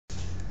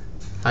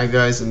Hi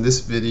guys, in this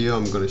video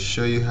I'm going to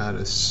show you how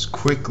to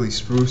quickly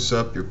spruce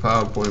up your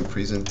PowerPoint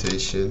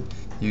presentation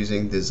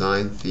using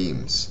design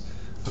themes.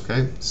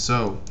 Okay,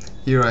 so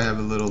here I have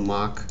a little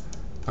mock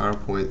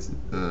PowerPoint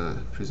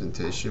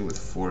presentation with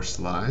 4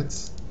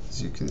 slides,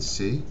 as you can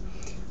see,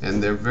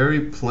 and they're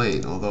very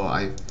plain. Although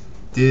I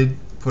did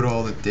put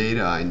all the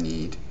data I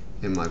need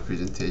in my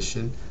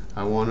presentation,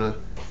 I want to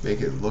make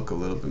it look a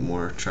little bit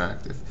more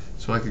attractive.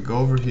 So I could go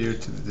over here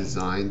to the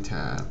Design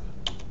tab,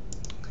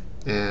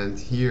 and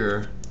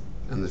here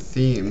on the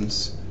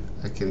themes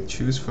I can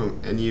choose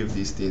from any of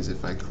these themes.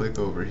 If I click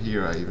over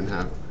here, I even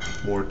have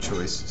more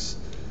choices.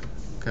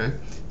 Okay,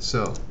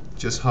 so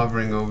just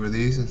hovering over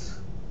these,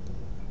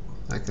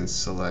 I can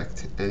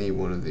select any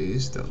one of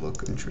these that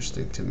look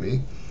interesting to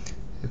me,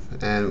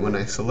 and when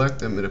I select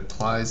them, it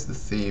applies the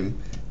theme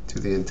to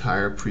the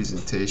entire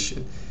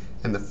presentation,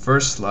 and the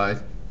first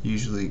slide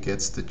usually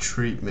gets the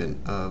treatment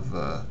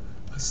of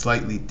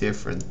slightly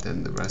different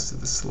than the rest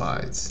of the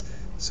slides,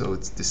 so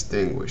it's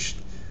distinguished.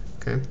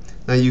 Okay,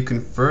 now you can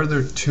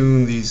further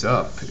tune these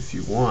up if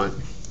you want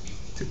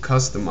to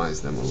customize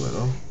them a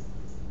little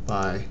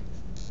by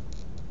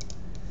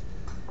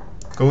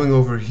going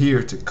over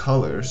here to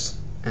colors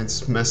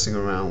and messing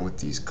around with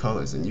these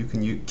colors, and you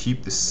can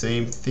keep the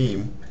same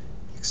theme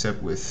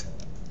except with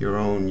your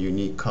own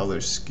unique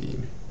color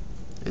scheme,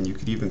 and you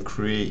could even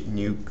create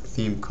new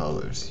theme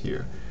colors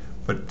here,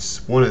 but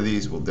one of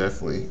these will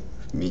definitely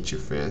meet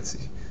your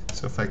fancy.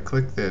 So if I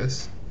click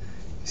this,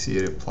 you see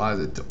it applies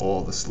it to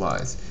all the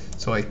slides.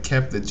 So I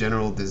kept the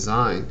general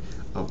design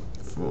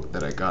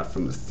that I got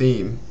from the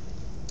theme,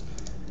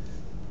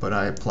 but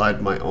I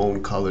applied my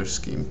own color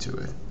scheme to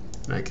it.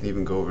 And I can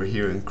even go over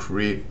here and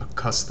create a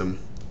custom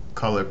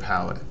color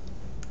palette,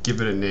 give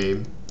it a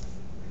name,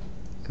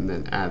 and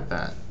then add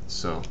that.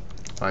 So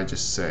if I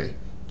just say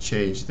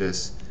change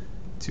this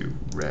to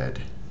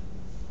red,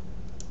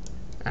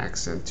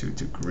 accent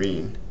to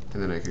green,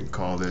 and then I can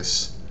call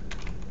this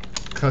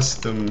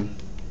custom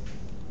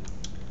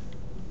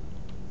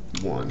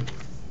 1.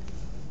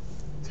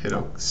 Hit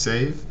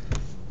save,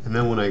 and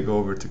then when I go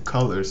over to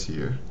colors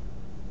here,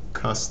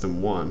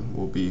 custom 1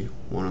 will be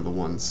one of the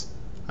ones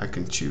I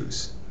can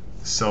choose,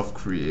 the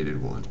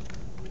self-created one,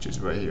 which is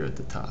right here at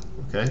the top.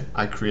 Okay,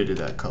 I created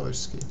that color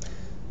scheme,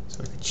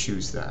 so I can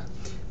choose that.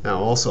 Now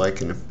also I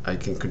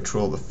can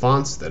control the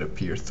fonts that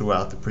appear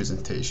throughout the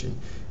presentation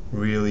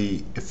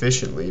really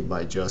efficiently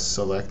by just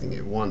selecting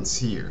it once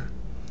here.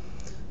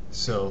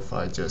 So if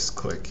I just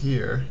click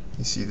here,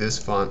 you see this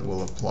font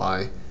will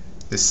apply.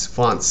 This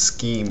font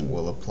scheme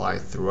will apply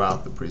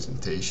throughout the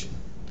presentation.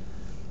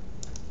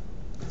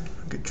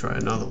 I could try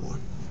another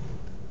one.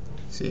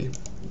 See?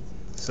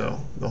 So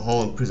the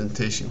whole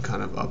presentation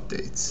kind of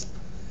updates.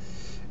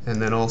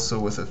 And then also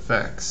with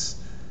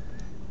effects.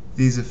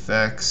 These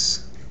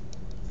effects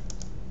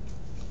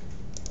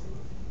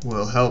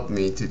will help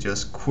me to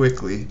just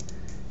quickly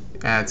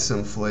add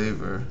some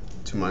flavor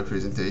to my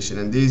presentation.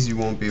 And these you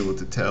won't be able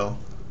to tell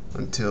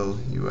until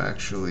you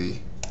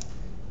actually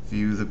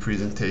view the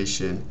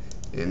presentation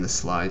in the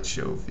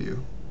slideshow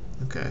view.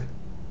 Okay,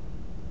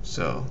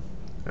 so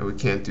we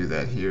can't do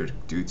that here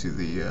due to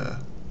the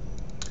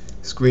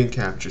screen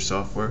capture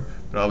software,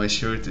 but I'll be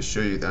sure to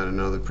show you that in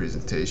another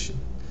presentation.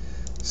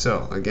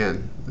 So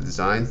again, the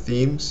design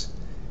themes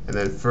and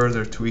then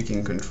further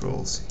tweaking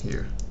controls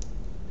here.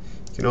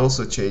 You can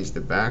also change the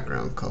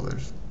background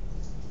colors,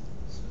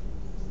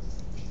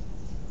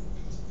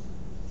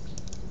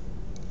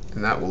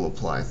 and that will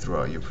apply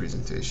throughout your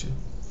presentation.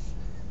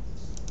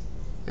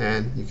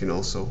 And you can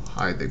also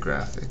hide the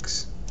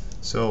graphics.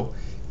 So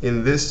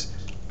in this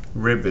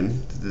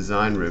ribbon, the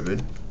design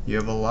ribbon, you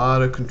have a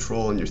lot of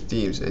control on your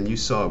themes, and you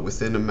saw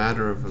within a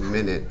matter of a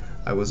minute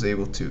I was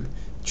able to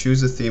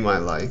choose a theme I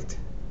liked,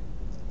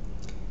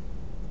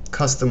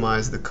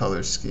 customize the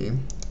color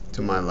scheme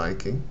to my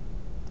liking,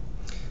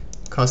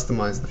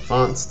 customize the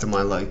fonts to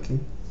my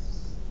liking,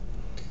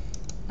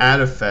 add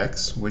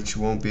effects which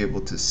you won't be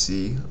able to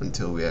see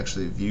until we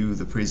actually view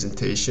the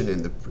presentation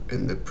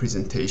in the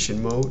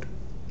presentation mode,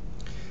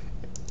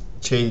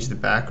 change the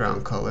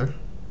background color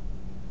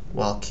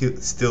while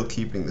still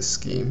keeping the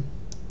scheme,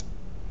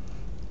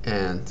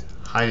 and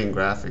hiding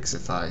graphics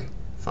if I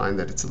find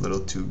that it's a little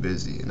too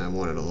busy and I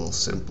want it a little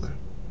simpler.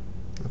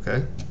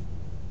 Okay,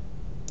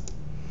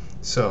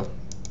 so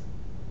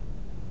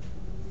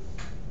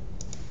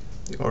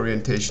the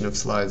orientation of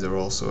slides are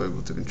also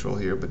able to control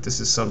here, but this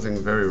is something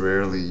very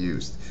rarely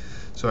used.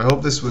 So I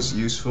hope this was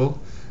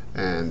useful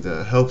and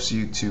helps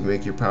you to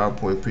make your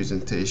PowerPoint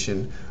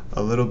presentation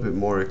a little bit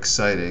more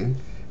exciting.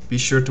 Be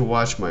sure to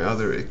watch my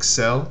other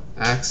Excel,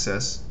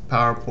 Access,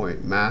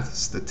 PowerPoint, Math,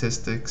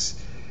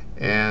 Statistics,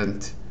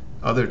 and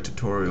other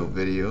tutorial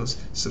videos.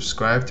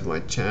 Subscribe to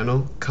my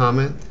channel,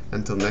 comment.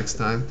 Until next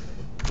time,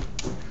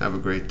 have a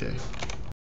great day.